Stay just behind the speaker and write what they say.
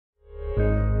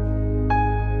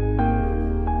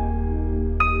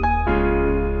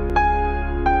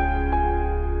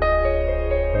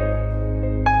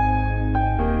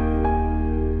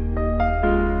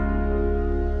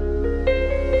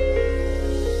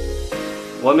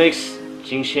What makes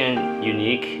Jingxian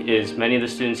unique is many of the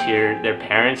students here, their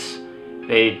parents,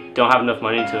 they don't have enough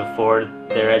money to afford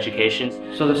their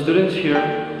education. So the students here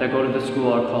that go to the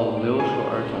school are called 留守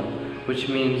儿童, which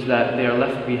means that they are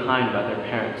left behind by their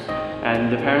parents.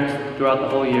 And the parents, throughout the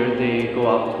whole year, they go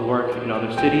out to work in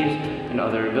other cities, in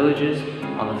other villages,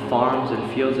 on the farms and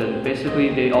fields, and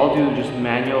basically they all do just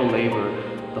manual labor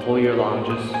the whole year long,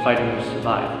 just fighting to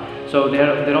survive. So they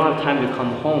don't have time to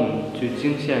come home to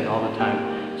Jingxian all the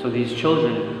time. So these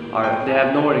children they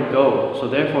have nowhere to go, so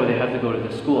therefore they have to go to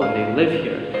the school and they live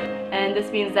here. And this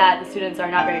means that the students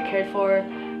are not very cared for.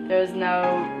 There's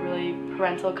no really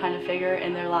parental kind of figure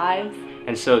in their lives.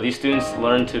 And so these students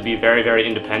learn to be very, very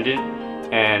independent,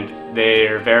 and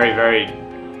they're very, very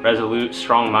resolute,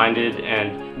 strong-minded,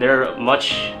 and they're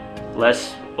much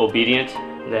less obedient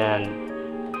than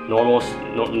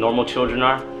normal children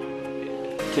are.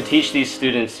 To teach these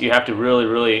students, you have to really,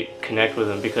 really connect with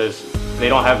them because they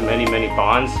don't have many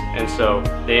bonds, and so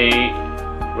they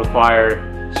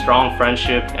require strong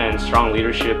friendship and strong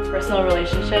leadership. Personal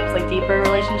relationships, like deeper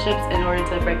relationships, in order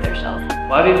to break their shells.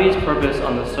 YBB's purpose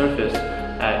on the surface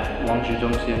at Wangzhi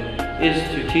Zhongxian is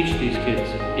to teach these kids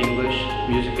English,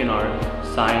 music and art,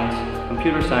 science,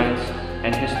 computer science,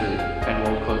 and history and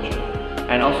world culture,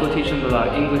 and also teach them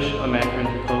about English American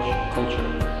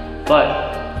culture.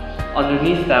 But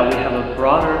underneath that, we have a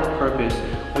broader purpose,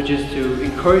 which is to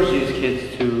encourage these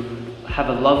kids to have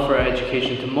a love for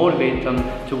education, to motivate them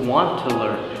to want to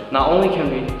learn. Not only can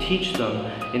we teach them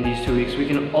in these 2 weeks, we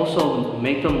can also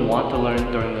make them want to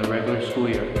learn during the regular school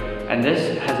year. And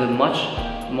this has a much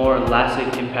more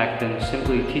lasting impact than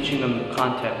simply teaching them the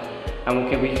content. And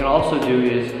what we can also do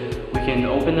is we can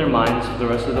open their minds to the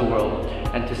rest of the world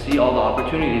and to see all the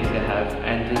opportunities they have,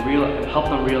 and to help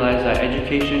them realize that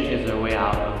education is their way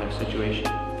out of their situation.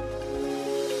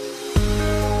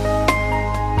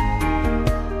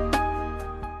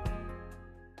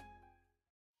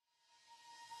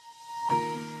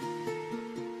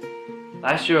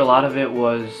 Last year, a lot of it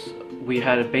was we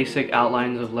had basic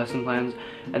outlines of lesson plans,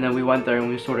 and then we went there and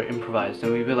we sort of improvised,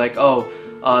 and we'd be like, oh,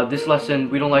 this lesson,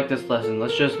 we don't like this lesson,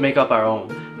 let's just make up our own.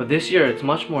 But this year it's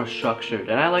much more structured,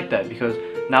 and I like that because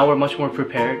now we're much more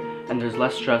prepared and there's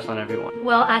less stress on everyone.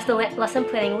 Well, as the lesson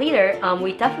planning leader,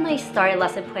 we definitely started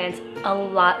lesson plans a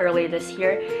lot earlier this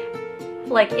year.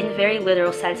 Like in very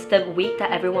literal sense, the week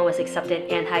that everyone was accepted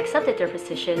and had accepted their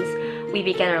positions, we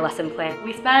began our lesson plan.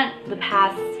 We spent the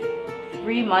past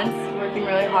 3 months working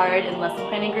really hard in lesson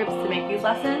planning groups to make these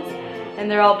lessons, and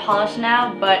they're all polished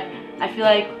now, but I feel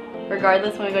like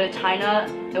regardless, when we go to China,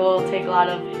 it will take a lot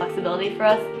of flexibility for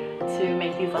us to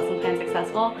make these lesson plans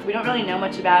successful. We don't really know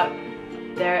much about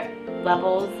their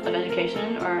levels of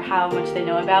education or how much they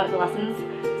know about the lessons,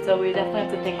 so we definitely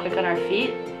have to think quick on our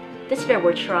feet. This year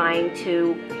we're trying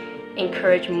to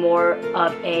encourage more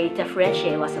of a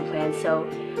differentiated lesson plan, so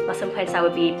lesson plans that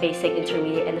would be basic,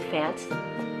 intermediate, and advanced.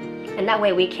 And that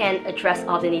way we can address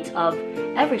all the needs of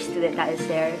every student that is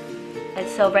there. And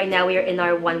so right now we are in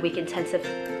our 1 week intensive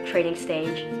training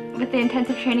stage. With the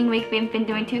intensive training week, we've been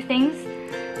doing 2 things.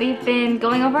 We've been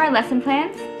going over our lesson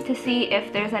plans to see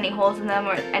if there's any holes in them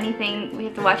or anything we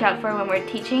have to watch out for when we're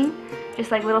teaching, just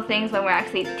like little things when we're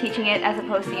actually teaching it as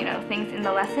opposed to, things in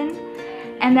the lesson.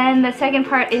 And then the second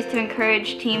part is to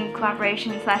encourage team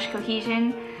cooperation /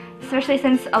 cohesion, especially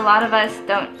since a lot of us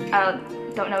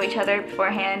don't know each other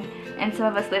beforehand, and some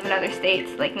of us live in other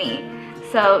states like me.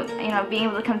 So, being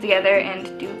able to come together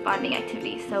and do bonding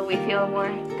activities, so we feel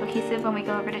more cohesive when we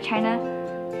go over to China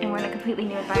and we're in a completely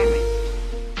new environment.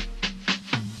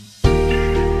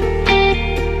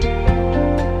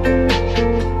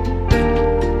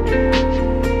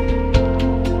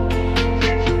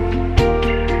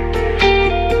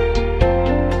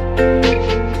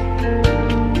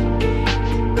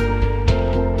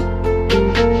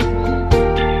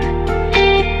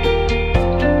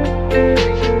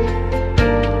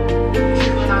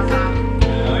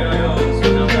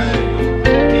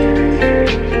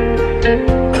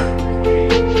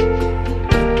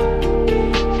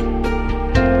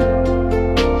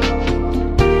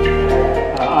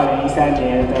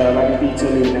 YBB 之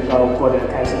旅能够过得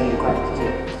开心愉快，谢谢。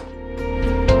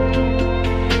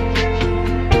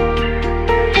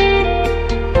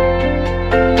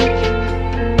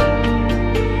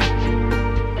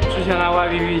之前来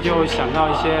YBB 就想到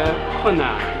一些困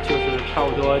难，就是差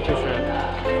不多就是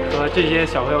和这些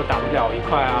小朋友打不了一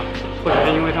块啊，或者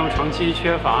是因为他们长期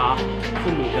缺乏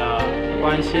父母的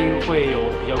关心，会有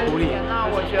比较孤立。那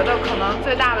我觉得可能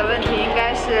最大的问题应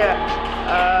该是，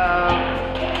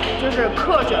就是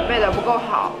课准备的不够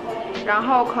好，然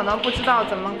后可能不知道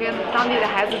怎么跟当地的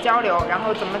孩子交流，然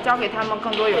后怎么教给他们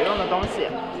更多有用的东西。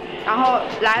然后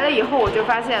来了以后，我就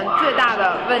发现最大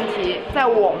的问题在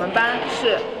我们班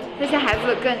是那些孩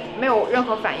子更没有任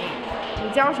何反应。你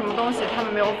教什么东西，他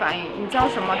们没有反应；你教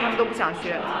什么，他们都不想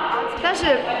学。但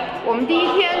是我们第一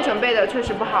天准备的确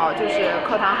实不好，就是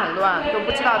课堂很乱，都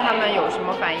不知道他们有什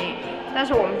么反应。但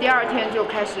是我们第二天就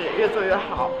开始越做越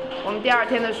好。我们第二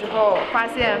天的时候发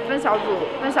现分小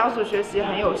组学习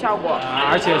很有效果，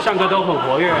而且上课都很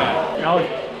活跃，然后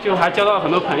就还交到了很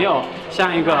多朋友，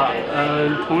像一个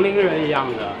同龄人一样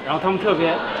的，然后他们特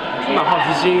别充满好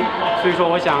奇心，所以说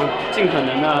我想尽可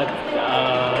能的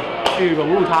去融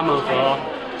入他们和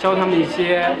教他们一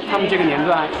些他们这个年龄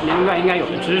段应该有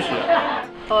的知识。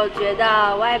我觉得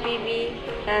YBB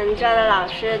这儿的老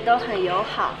师都很友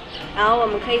好，然后我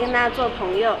们可以跟他做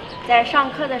朋友。在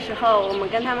上课的时候，我们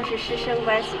跟他们是师生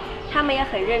关系，他们也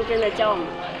很认真的教我们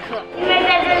课。因为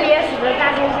在这里有许多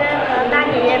大先生和大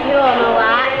姐姐陪我们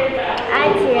玩，而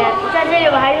且在这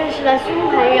里我还认识了新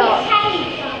朋友。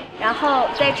然后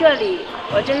在这里，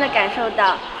我真的感受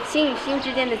到心与心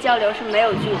之间的交流是没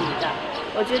有距离的。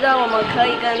我觉得我们可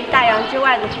以跟大洋之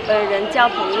外的人交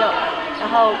朋友，然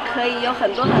后可以有很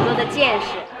多的见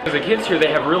识。The kids here,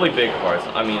 they have really big hearts.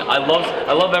 I mean, I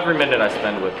love every minute I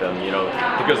spend with them, you know,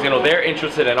 because, you know, they're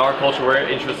interested in our culture, we're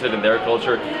interested in their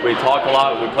culture. We talk a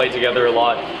lot, we play together a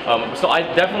lot. So I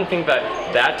definitely think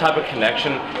that type of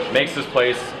connection makes this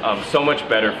place so much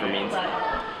better for me.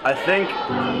 I think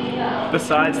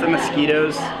besides the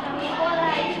mosquitoes,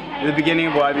 the beginning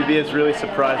of YBB has really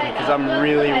surprised me because I'm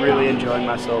really enjoying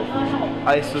myself.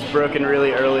 Ice was broken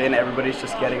really early and everybody's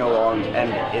just getting along,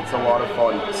 and it's a lot of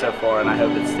fun so far, and I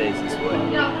hope it stays this way.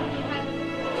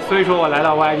 所以说我来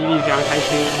到 YBB 非常开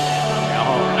心，然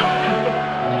后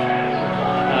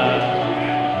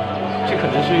这可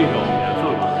能是一种缘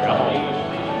分吧，然后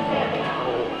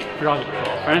不知道怎么说，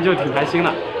反正就挺开心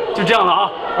的，就这样了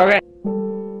啊 ，OK。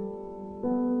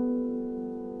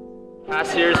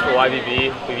 Past years for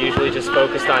YBB, we've usually just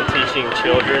focused on teaching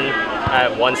children at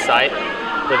one site.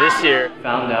 For this year,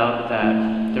 found out that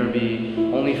there would be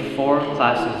only 4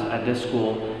 classes at this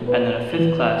school, and then a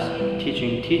 5th class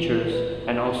teaching teachers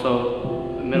and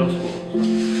also middle school.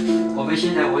 我们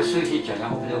现在我手机教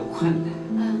养比较困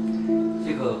难，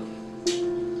这个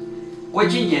我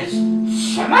今年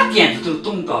什么点子都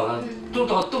懂到了，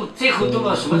最后懂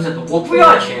到什么程度？我不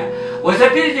要钱，我在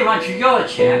别的地方去要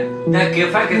钱，来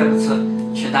饭给他们吃，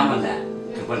去他们来，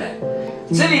对不来？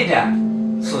这里呢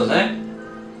是人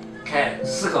开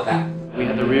4个班。 We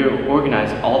had to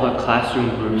reorganize all the classroom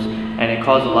groups, and it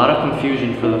caused a lot of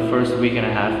confusion for the first week and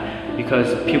a half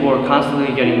because people were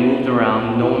constantly getting moved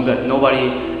around.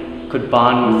 Nobody could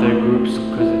bond with their groups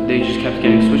because they just kept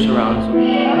getting switched around.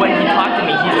 When he talked to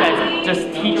me, he says,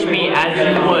 "Just teach me as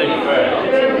you would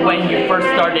when you first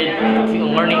started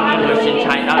learning English in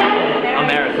China,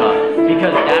 America,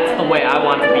 because that's the way I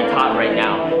want to be taught right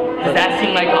now." Does that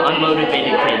seem like an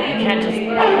unmotivated kid? You can't just.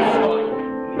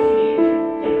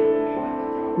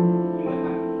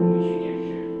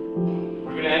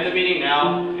 we're going to end the meeting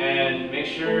now and make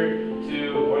sure to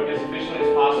work as efficiently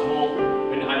as possible.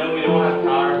 And I know we don't have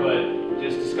power, but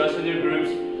just discuss with your groups.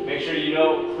 Make sure you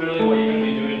know clearly what you're going to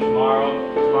be doing tomorrow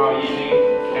evening,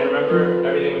 and remember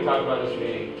everything we talked about in this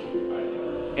meeting.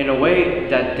 In a way,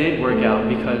 that did work out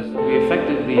because we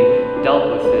effectively dealt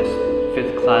with this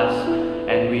 5th class,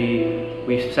 and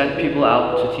we sent people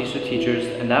out to teach the teachers,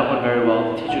 and that went very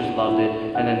well. The teachers loved it,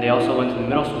 and then they also went to the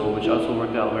middle school, which also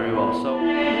worked out very well. So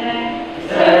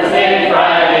Thursday,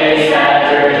 Friday,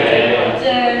 Saturday,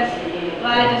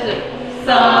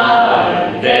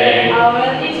 Sunday. 好，我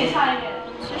们一起唱一遍。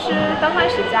其实刚开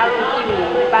始加入第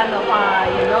5班的话，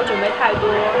也没有准备太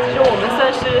多。其实我们算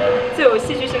是最有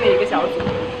戏剧性的一个小组。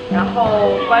然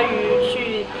后关于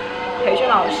去培训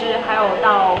老师，还有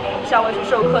到校外去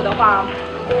授课的话，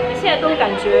现在都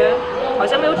感觉好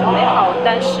像没有准备好，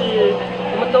但是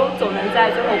我们都总能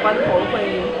在最后关头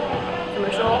会怎么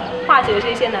说化解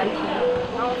这些难题。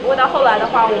然后不过到后来的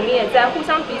话，我们也在互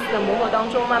相彼此的磨合当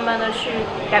中，慢慢的去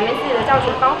改变自己的教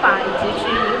学方法，以及去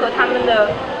迎合他们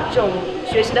的这种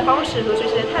学习的方式和学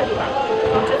习的态度吧。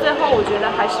总之最后我觉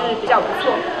得还是比较不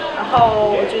错。然后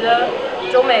我觉得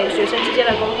中美学生之间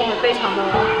的沟通也非常的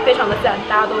自然，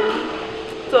大家都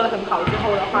做得很好。最后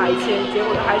的话，一切结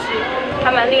果都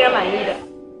还蛮令人满意的。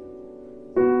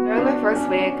During the first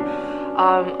week,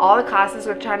 all the classes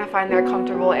were trying to find their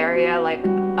comfortable area, like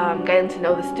getting to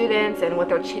know the students and what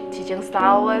their teaching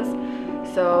style was.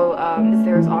 So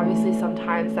there was obviously some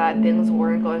times that things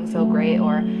weren't going so great,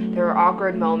 or there were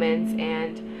awkward moments,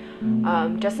 and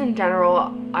just in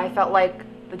general, I felt like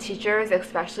the teachers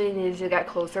especially needed to get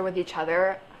closer with each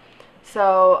other.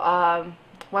 So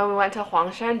when we went to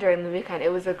Huangshan during the weekend,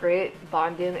 it was a great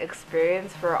bonding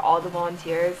experience for all the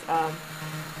volunteers,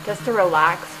 just to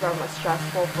relax from a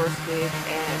stressful first week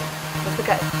and just to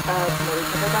get to know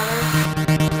each other better.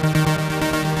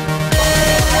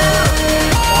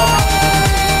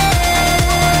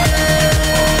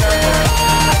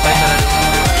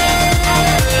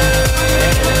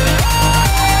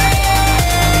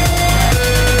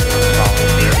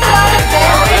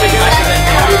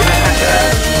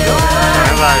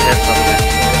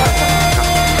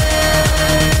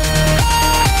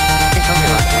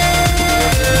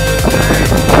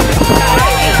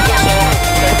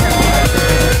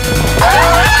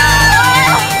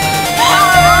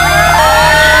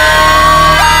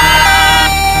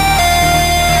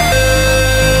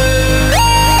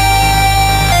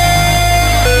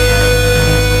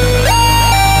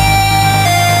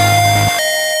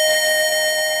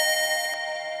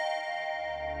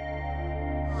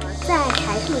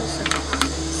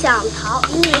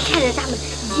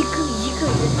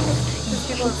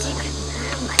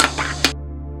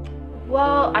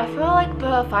 Well, I feel like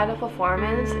the final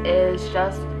performance is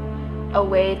just a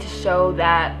way to show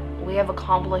that we have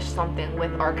accomplished something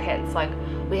with our kids. Like,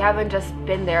 we haven't just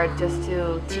been there just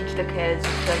to teach the kids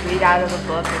to read out of a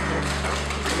book and just,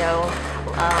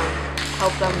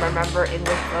 help them remember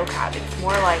English vocab. It's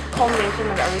more like a culmination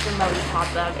of everything that we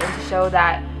taught them, and to show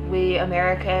that we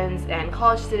Americans and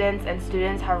college students and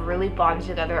students have really bonded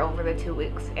together over the 2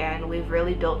 weeks, and we've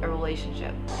really built a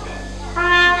relationship.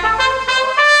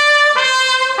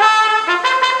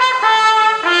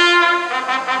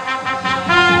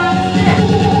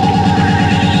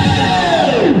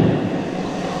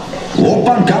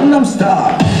 Oppa Gangnam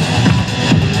Style.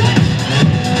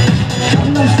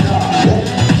 Gangnam Style.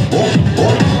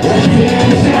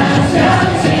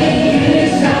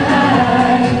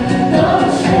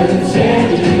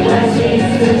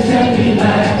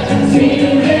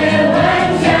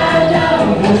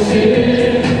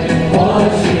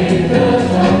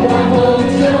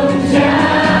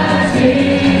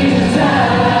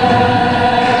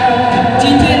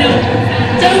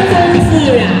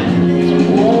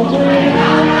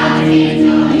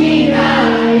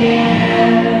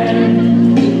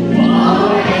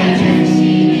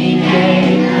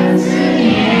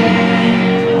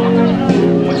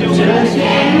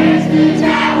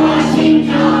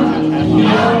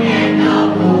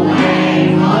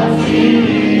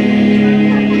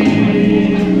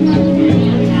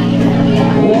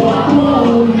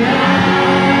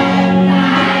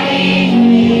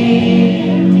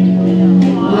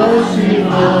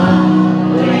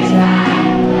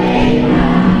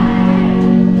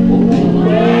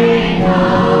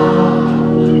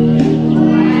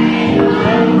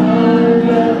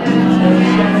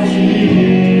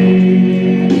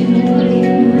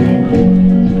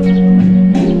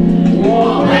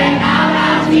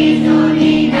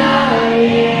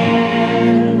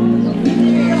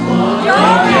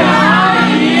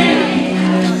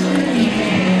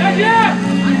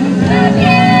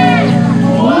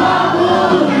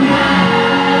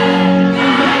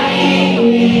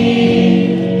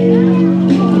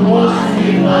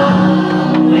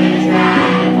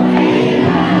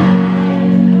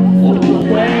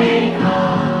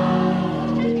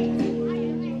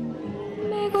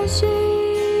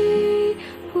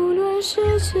不论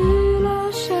失去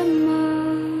了什么